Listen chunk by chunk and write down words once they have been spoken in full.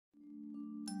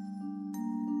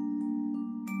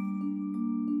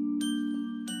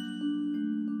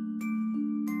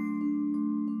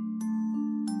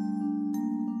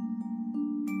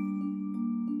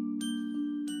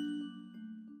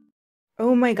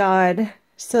Oh my God.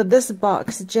 So this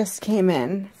box just came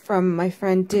in from my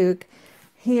friend Duke.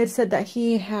 He had said that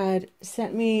he had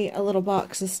sent me a little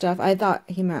box of stuff. I thought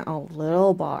he meant a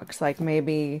little box, like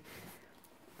maybe,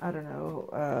 I don't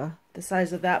know, the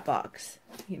size of that box,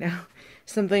 you know,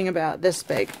 something about this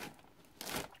big.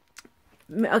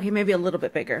 Okay, maybe a little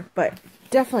bit bigger, but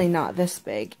definitely not this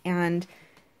big. And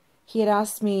he had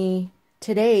asked me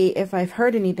today if I've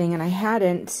heard anything, and I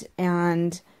hadn't.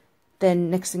 And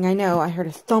then next thing I know, I heard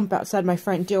a thump outside my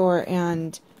front door,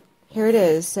 and here it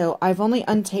is. So I've only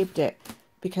untaped it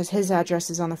because his address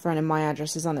is on the front and my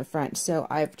address is on the front. So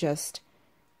I've just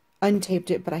untaped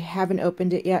it, but I haven't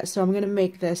opened it yet. So I'm going to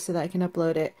make this so that I can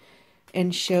upload it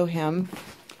and show him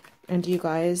and you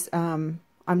guys. I'm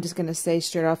just going to say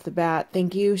straight off the bat,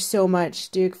 thank you so much,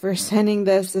 Duke, for sending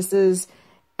this. This is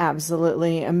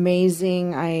absolutely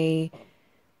amazing.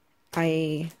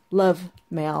 I love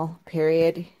mail,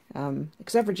 period.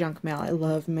 Except for junk mail. I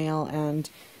love mail, and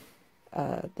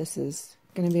this is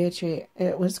going to be a treat.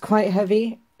 It was quite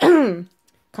heavy. Kind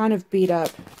of beat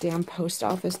up. Damn post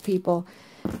office people.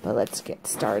 But let's get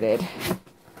started.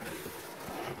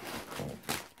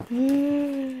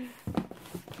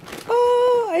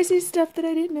 Oh, I see stuff that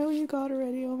I didn't know you got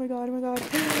already. Oh my God, oh my God.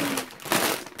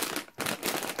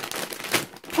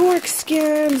 Pork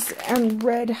skins and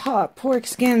red hot pork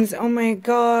skins. Oh my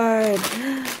God.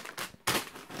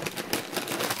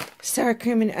 Sour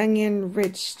cream and onion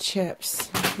rich chips.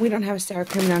 We don't have sour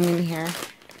cream and onion here.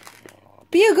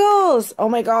 Bugles! Oh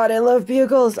my God, I love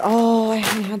Bugles. Oh, I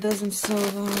haven't had those in so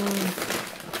long.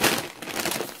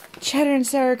 Cheddar and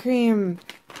sour cream.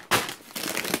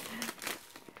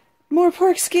 More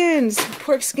pork skins.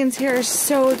 Pork skins here are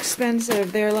so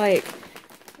expensive. They're like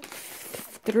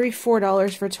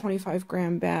 $3-4 for a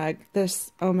 25-gram bag.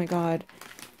 This, oh my God.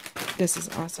 This is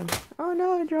awesome. Oh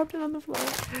no, I dropped it on the floor.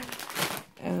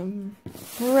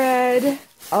 Bread.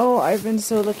 Oh, I've been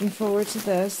so looking forward to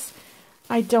this.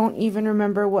 I don't even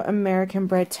remember what American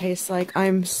bread tastes like.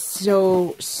 I'm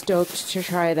so stoked to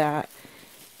try that.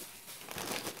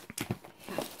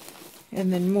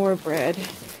 And then more bread.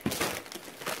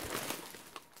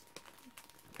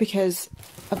 Because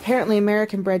apparently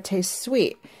American bread tastes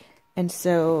sweet. And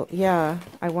so, yeah,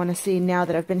 I want to see now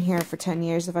that I've been here for 10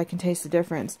 years if I can taste the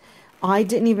difference. I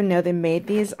didn't even know they made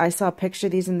these. I saw a picture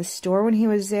of these in the store when he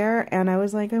was there, and I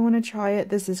was like, I want to try it.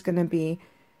 This is going to be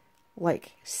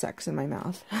like sex in my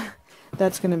mouth.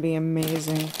 That's going to be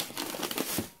amazing.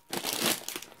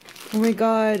 Oh my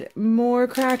God, more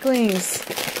cracklings.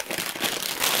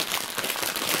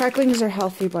 Cracklings are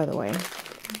healthy, by the way.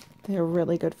 They're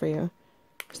really good for you.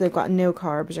 Because they've got no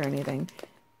carbs or anything.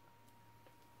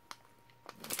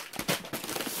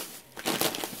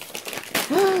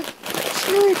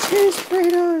 Chili cheese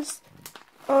Fritos.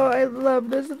 Oh, I love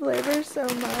this flavor so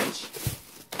much.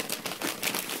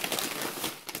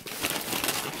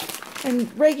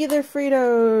 And regular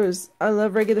Fritos. I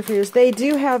love regular Fritos. They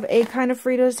do have a kind of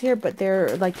Fritos here, but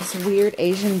they're like this weird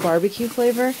Asian barbecue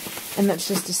flavor. And that's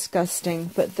just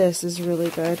disgusting. But this is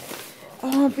really good.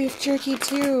 Oh, beef jerky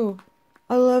too.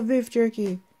 I love beef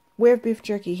jerky. We have beef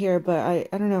jerky here, but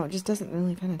I don't know. It just doesn't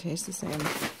really kind of taste the same.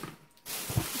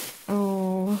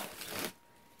 Oh.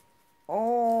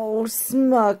 Oh,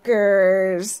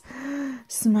 Smuckers.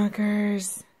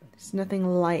 Smuckers. There's nothing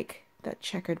like that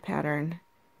checkered pattern.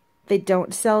 They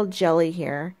don't sell jelly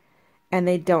here, and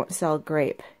they don't sell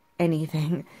grape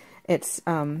anything. It's,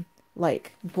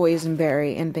 like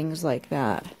boysenberry and things like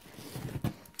that.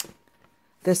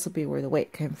 This will be where the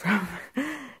weight came from.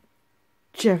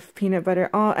 Jif peanut butter.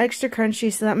 Oh, extra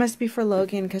crunchy, so that must be for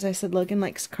Logan, because I said Logan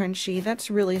likes crunchy. That's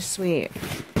really sweet.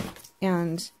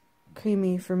 And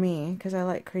creamy for me, because I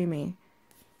like creamy.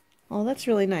 Oh, that's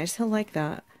really nice. He'll like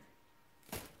that.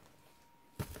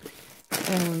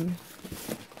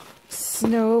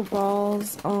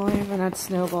 Snowballs. Oh, I haven't had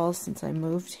snowballs since I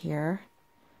moved here.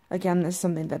 Again, this is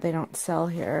something that they don't sell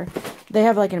here. They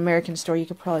have like an American store. You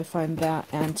could probably find that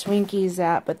and Twinkies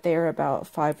at, but they're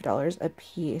about $5 a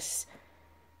piece.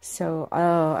 So,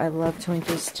 oh, I love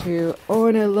Twinkies too. Oh,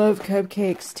 and I love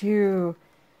cupcakes too.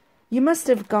 You must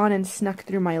have gone and snuck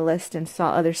through my list and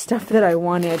saw other stuff that I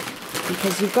wanted,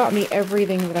 because you've got me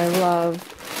everything that I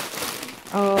love.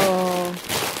 Oh,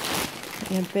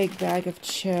 and a big bag of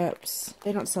chips.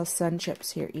 They don't sell Sun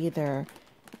Chips here either.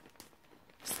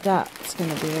 So that's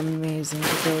going to be amazing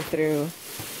to go through.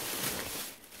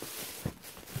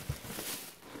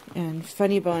 And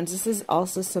Funny Bones. This is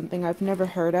also something I've never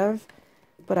heard of,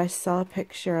 but I saw a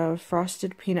picture of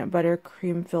frosted peanut butter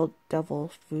cream-filled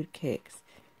devil food cakes.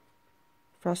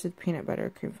 Frosted peanut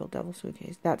butter cream-filled devil food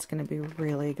cakes. That's going to be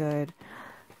really good.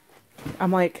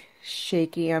 I'm like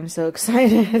shaky. I'm so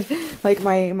excited. Like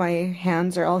my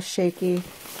hands are all shaky.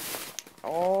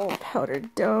 Oh,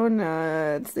 powdered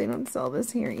donuts. They don't sell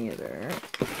this here either.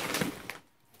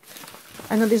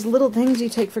 I know these little things you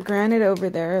take for granted over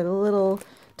there, the little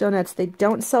donuts. They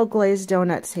don't sell glazed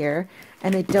donuts here,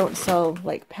 and they don't sell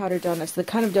like powdered donuts. The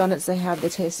kind of donuts they have, they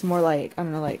taste more like, I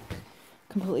don't know, like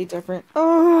completely different.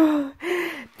 Oh,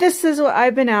 this is what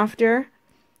I've been after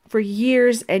for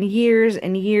years and years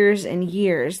and years and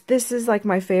years. This is like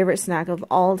my favorite snack of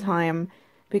all time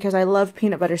because I love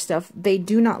peanut butter stuff. They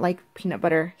do not like peanut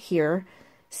butter here,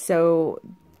 so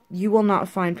you will not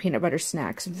find peanut butter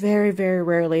snacks. Very, very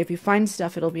rarely. If you find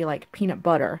stuff, it'll be like peanut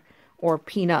butter or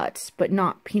peanuts, but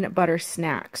not peanut butter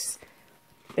snacks.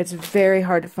 It's very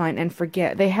hard to find and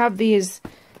forget. They have these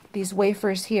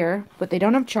wafers here, but they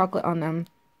don't have chocolate on them.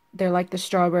 They're like the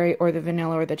strawberry or the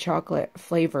vanilla or the chocolate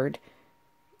flavored.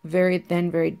 Very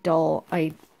thin, very dull.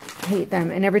 I hate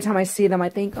them. And every time I see them, I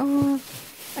think, oh,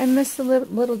 I miss the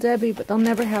Little Debbie, but they'll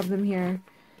never have them here.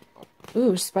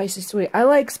 Ooh, spicy sweet. I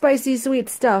like spicy sweet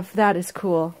stuff. That is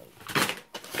cool.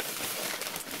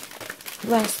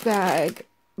 Last bag.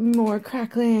 More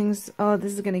cracklings. Oh,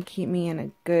 this is going to keep me in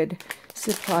a good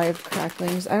supply of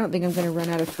cracklings. I don't think I'm going to run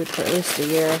out of food for at least a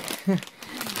year.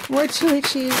 More chili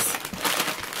cheese.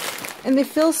 And they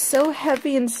feel so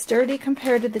heavy and sturdy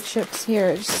compared to the chips here.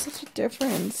 It's such a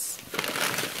difference.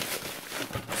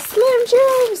 Slim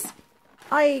Jims!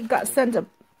 I got sent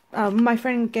my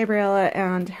friend Gabriella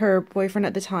and her boyfriend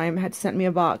at the time had sent me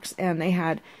a box, and they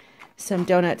had some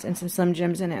donuts and some Slim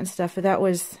Jims in it and stuff. But that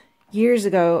was years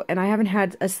ago, and I haven't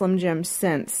had a Slim Jim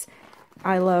since.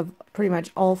 I love pretty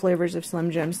much all flavors of Slim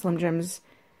Jims. Slim Jims,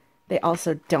 they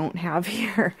also don't have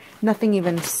here. Nothing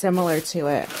even similar to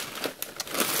it.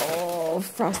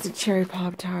 Frosted cherry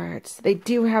Pop-Tarts. They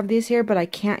do have these here, but I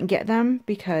can't get them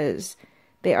because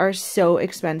they are so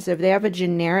expensive. They have a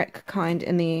generic kind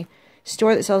in the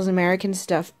store that sells American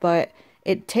stuff, but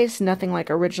it tastes nothing like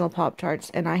original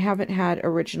Pop-Tarts, and I haven't had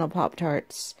original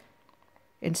Pop-Tarts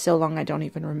in so long I don't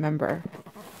even remember.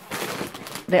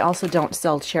 They also don't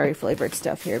sell cherry flavored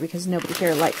stuff here because nobody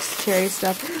here likes cherry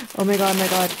stuff. Oh my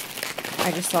god,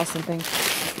 I just saw something.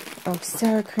 Oh,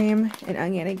 sour cream and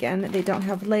onion again. They don't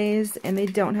have Lay's, and they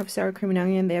don't have sour cream and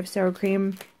onion. They have sour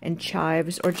cream and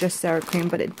chives, or just sour cream,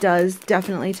 but it does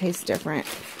definitely taste different.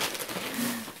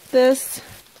 This,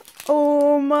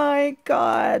 oh my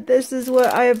god, this is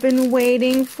what I have been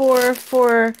waiting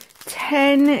for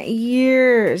 10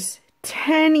 years.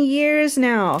 10 years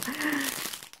now.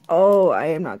 Oh, I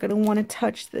am not going to want to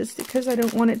touch this because I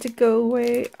don't want it to go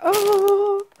away.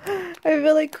 Oh, I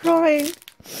feel like crying.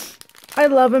 I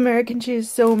love American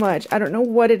cheese so much. I don't know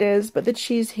what it is, but the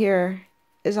cheese here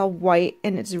is all white,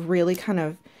 and it's really kind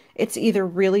of, it's either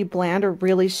really bland or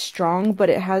really strong, but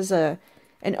it has an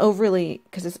overly,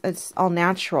 because it's all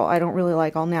natural. I don't really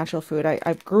like all natural food.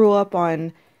 I grew up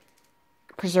on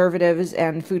preservatives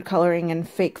and food coloring and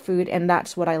fake food, and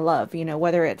that's what I love. You know,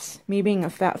 whether it's me being a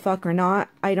fat fuck or not,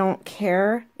 I don't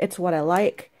care. It's what I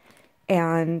like.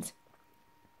 And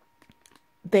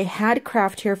they had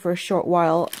Kraft here for a short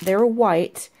while. They were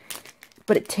white,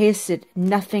 but it tasted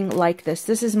nothing like this.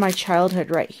 This is my childhood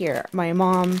right here. My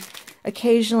mom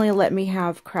occasionally let me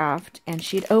have Kraft, and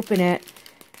she'd open it,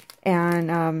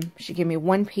 and she'd give me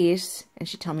one piece, and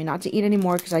she'd tell me not to eat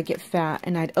anymore because I'd get fat,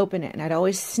 and I'd open it, and I'd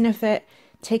always sniff it,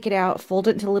 take it out, fold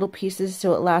it into little pieces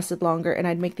so it lasted longer, and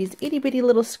I'd make these itty-bitty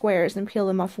little squares and peel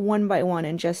them off one by one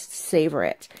and just savor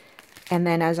it. And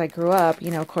then as I grew up,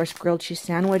 you know, of course, grilled cheese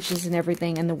sandwiches and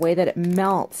everything, and the way that it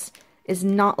melts is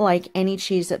not like any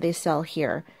cheese that they sell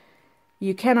here.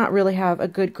 You cannot really have a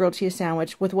good grilled cheese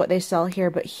sandwich with what they sell here,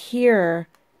 but here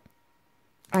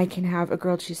I can have a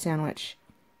grilled cheese sandwich,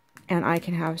 and I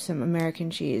can have some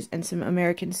American cheese and some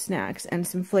American snacks and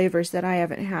some flavors that I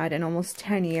haven't had in almost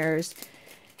 10 years.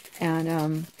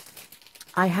 And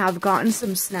I have gotten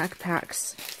some snack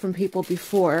packs from people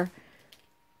before,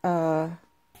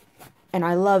 and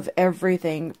I love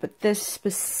everything, but this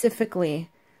specifically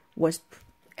was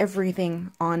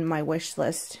everything on my wish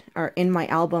list, or in my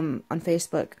album on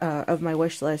Facebook of my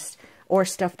wish list, or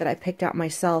stuff that I picked out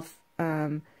myself.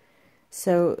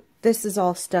 So this is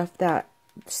all stuff that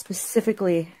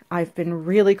specifically I've been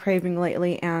really craving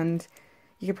lately, and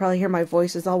you can probably hear my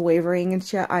voice is all wavering and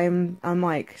shit. I'm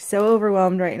like so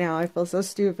overwhelmed right now. I feel so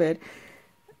stupid.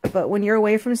 But when you're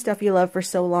away from stuff you love for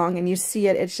so long and you see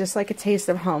it, it's just like a taste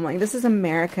of home. Like, this is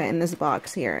America in this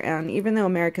box here. And even though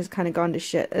America's kind of gone to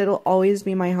shit, it'll always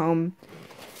be my home.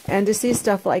 And to see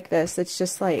stuff like this, it's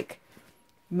just like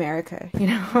America, you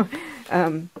know?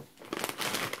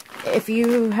 if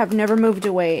you have never moved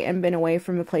away and been away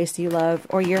from a place you love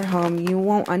or your home, you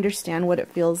won't understand what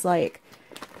it feels like.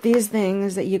 These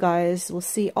things that you guys will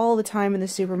see all the time in the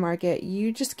supermarket,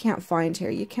 you just can't find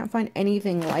here. You can't find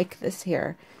anything like this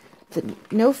here.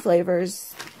 No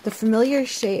flavors, the familiar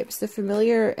shapes, the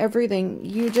familiar everything,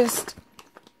 you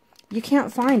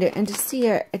can't find it. And to see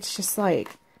it, it's just like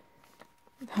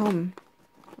home,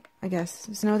 I guess.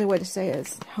 There's no other way to say it.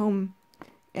 It's home.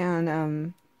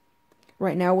 And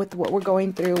right now with what we're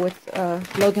going through with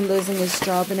Logan losing his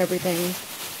job and everything,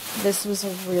 this was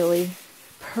a really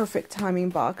perfect timing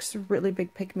box, really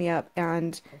big pick-me-up,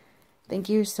 and thank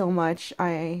you so much.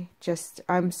 I'm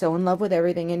so in love with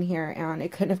everything in here, and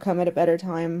it couldn't have come at a better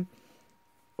time.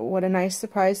 What a nice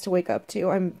surprise to wake up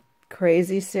to. I'm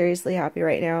crazy, seriously happy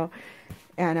right now,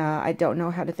 and I don't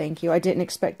know how to thank you. I didn't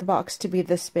expect the box to be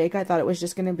this big. I thought it was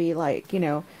just going to be like, you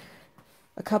know,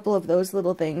 a couple of those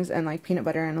little things and like peanut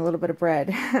butter and a little bit of bread.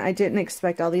 I didn't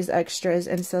expect all these extras,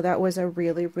 and so that was a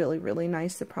really, really, really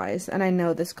nice surprise. And I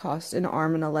know this cost an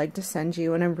arm and a leg to send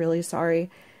you, and I'm really sorry.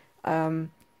 But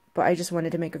I just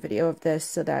wanted to make a video of this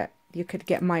so that you could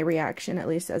get my reaction, at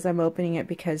least as I'm opening it,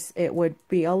 because it would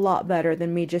be a lot better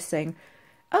than me just saying,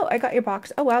 oh, I got your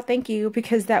box. Oh, wow, thank you,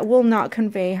 because that will not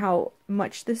convey how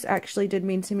much this actually did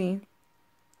mean to me.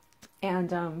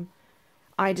 And,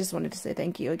 I just wanted to say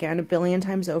thank you again, a billion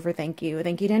times over. Thank you.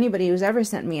 Thank you to anybody who's ever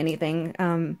sent me anything.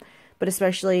 But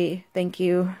especially thank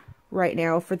you right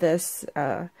now for this.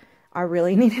 I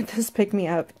really needed this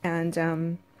pick-me-up, and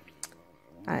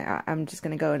I'm just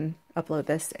going to go and upload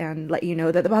this and let you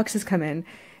know that the box has come in.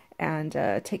 And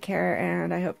take care,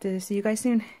 and I hope to see you guys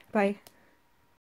soon. Bye.